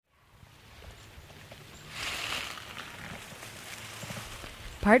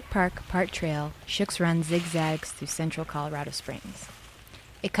Part park, part trail, Shook's Run zigzags through central Colorado Springs.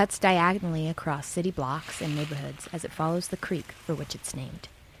 It cuts diagonally across city blocks and neighborhoods as it follows the creek for which it's named.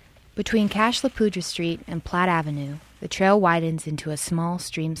 Between Cache La Poudre Street and Platte Avenue, the trail widens into a small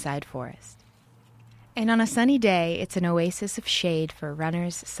streamside forest. And on a sunny day, it's an oasis of shade for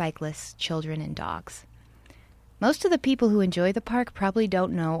runners, cyclists, children, and dogs. Most of the people who enjoy the park probably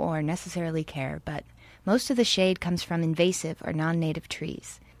don't know or necessarily care, but most of the shade comes from invasive or non-native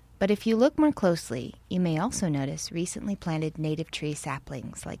trees. But if you look more closely, you may also notice recently planted native tree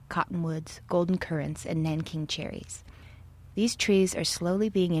saplings like cottonwoods, golden currants, and Nanking cherries. These trees are slowly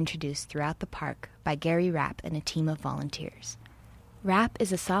being introduced throughout the park by Gary Rapp and a team of volunteers. Rapp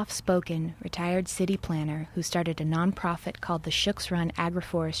is a soft-spoken, retired city planner who started a nonprofit called the Shook's Run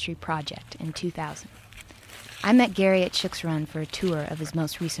Agro-Forestry Project in 2000. I met Gary at Shook's Run for a tour of his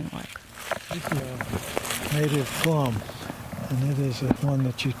most recent work. This is a native plum, and it is one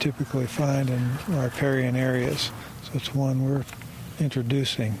that you typically find in riparian areas. So it's one we're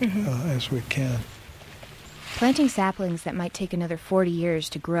introducing as we can. Planting saplings that might take another 40 years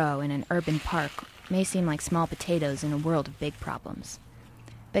to grow in an urban park may seem like small potatoes in a world of big problems.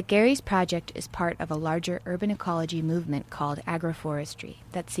 But Gary's project is part of a larger urban ecology movement called Agro-Forestry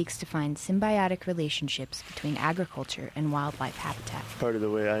that seeks to find symbiotic relationships between agriculture and wildlife habitat. Part of the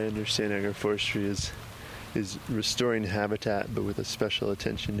way I understand agroforestry is restoring habitat, but with a special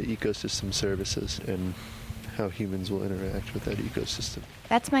attention to ecosystem services and how humans will interact with that ecosystem.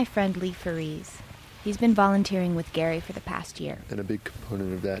 That's my friend Lee Faries. He's been volunteering with Gary for the past year. And a big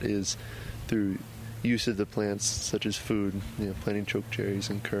component of that is through use of the plants such as food, planting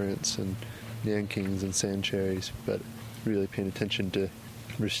chokecherries and currants and nankings and sand cherries, but really paying attention to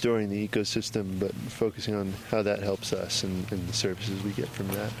restoring the ecosystem, but focusing on how that helps us and the services we get from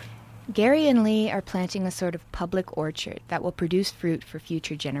that. Gary and Lee are planting a sort of public orchard that will produce fruit for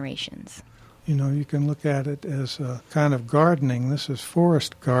future generations. You can look at it as a kind of gardening. This is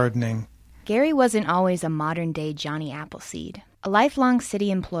forest gardening. Gary wasn't always a modern-day Johnny Appleseed. A lifelong city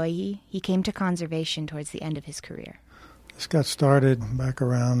employee, he came to conservation towards the end of his career. This got started back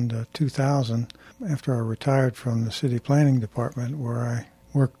around 2000 after I retired from the city planning department, where I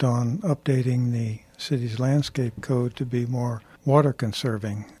worked on updating the city's landscape code to be more water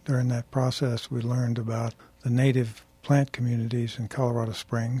conserving. During that process, we learned about the native plant communities in Colorado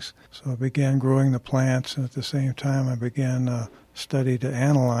Springs. So I began growing the plants, and at the same time I began a study to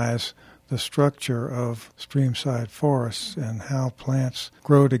analyze the structure of streamside forests and how plants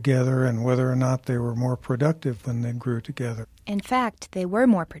grow together and whether or not they were more productive when they grew together. In fact, they were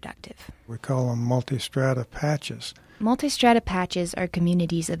more productive. We call them multistrata patches. Multistrata patches are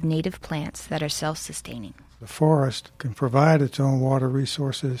communities of native plants that are self-sustaining. The forest can provide its own water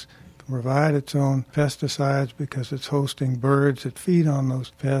resources, can provide its own pesticides because it's hosting birds that feed on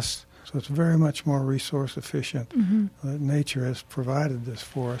those pests. So it's very much more resource efficient. Nature has provided this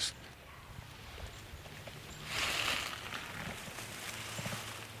for us.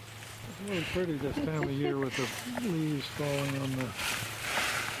 It's really pretty this time of year with the leaves falling on the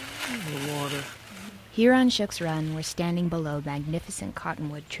water. Here on Shook's Run, we're standing below magnificent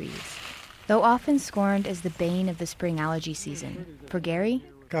cottonwood trees. Though often scorned as the bane of the spring algae season, for Gary,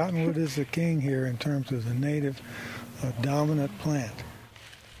 cottonwood is the king here in terms of the native dominant plant.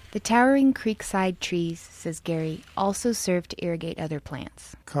 The towering creekside trees, says Gary, also serve to irrigate other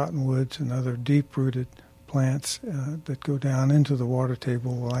plants. Cottonwoods and other deep-rooted plants that go down into the water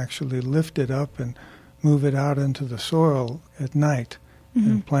table will actually lift it up and move it out into the soil at night.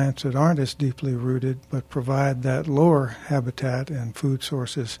 And plants that aren't as deeply rooted but provide that lower habitat and food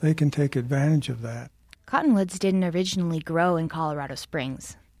sources, they can take advantage of that. Cottonwoods didn't originally grow in Colorado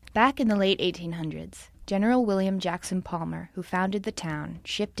Springs. Back in the late 1800s, General William Jackson Palmer, who founded the town,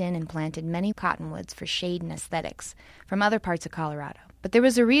 shipped in and planted many cottonwoods for shade and aesthetics from other parts of Colorado. But there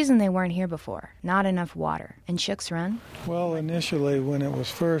was a reason they weren't here before: not enough water. And Shook's Run? Well, initially, when it was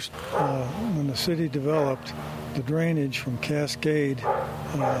first, when the city developed, the drainage from Cascade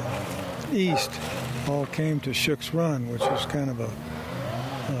east all came to Shook's Run, which was kind of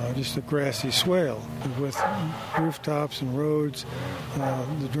just a grassy swale. With rooftops and roads,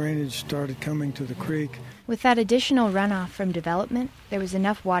 the drainage started coming to the creek. With that additional runoff from development, there was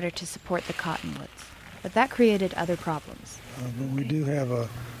enough water to support the cottonwoods. But that created other problems. But we do have a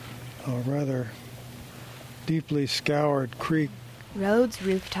rather deeply scoured creek. Roads,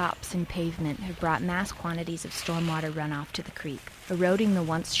 rooftops, and pavement have brought mass quantities of stormwater runoff to the creek, eroding the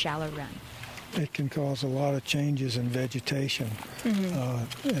once shallow run. It can cause a lot of changes in vegetation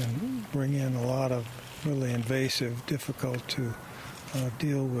and bring in a lot of really invasive, difficult to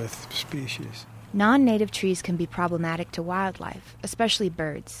deal with species. Non-native trees can be problematic to wildlife, especially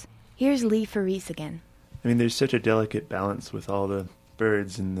birds. Here's Lee Faris again. I mean, there's such a delicate balance with all the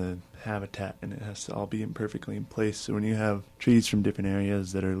birds and the habitat, and it has to all be perfectly in place. So when you have trees from different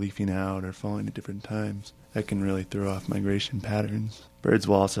areas that are leafing out or falling at different times, that can really throw off migration patterns. Birds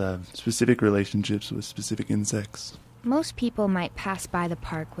will also have specific relationships with specific insects. Most people might pass by the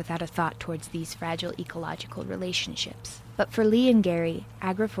park without a thought towards these fragile ecological relationships. But for Lee and Gary,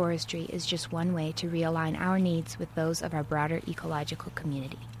 Agro-Forestry is just one way to realign our needs with those of our broader ecological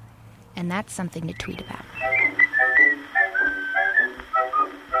community. And that's something to tweet about.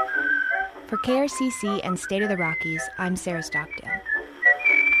 For KRCC and State of the Rockies, I'm Sarah Stockdale.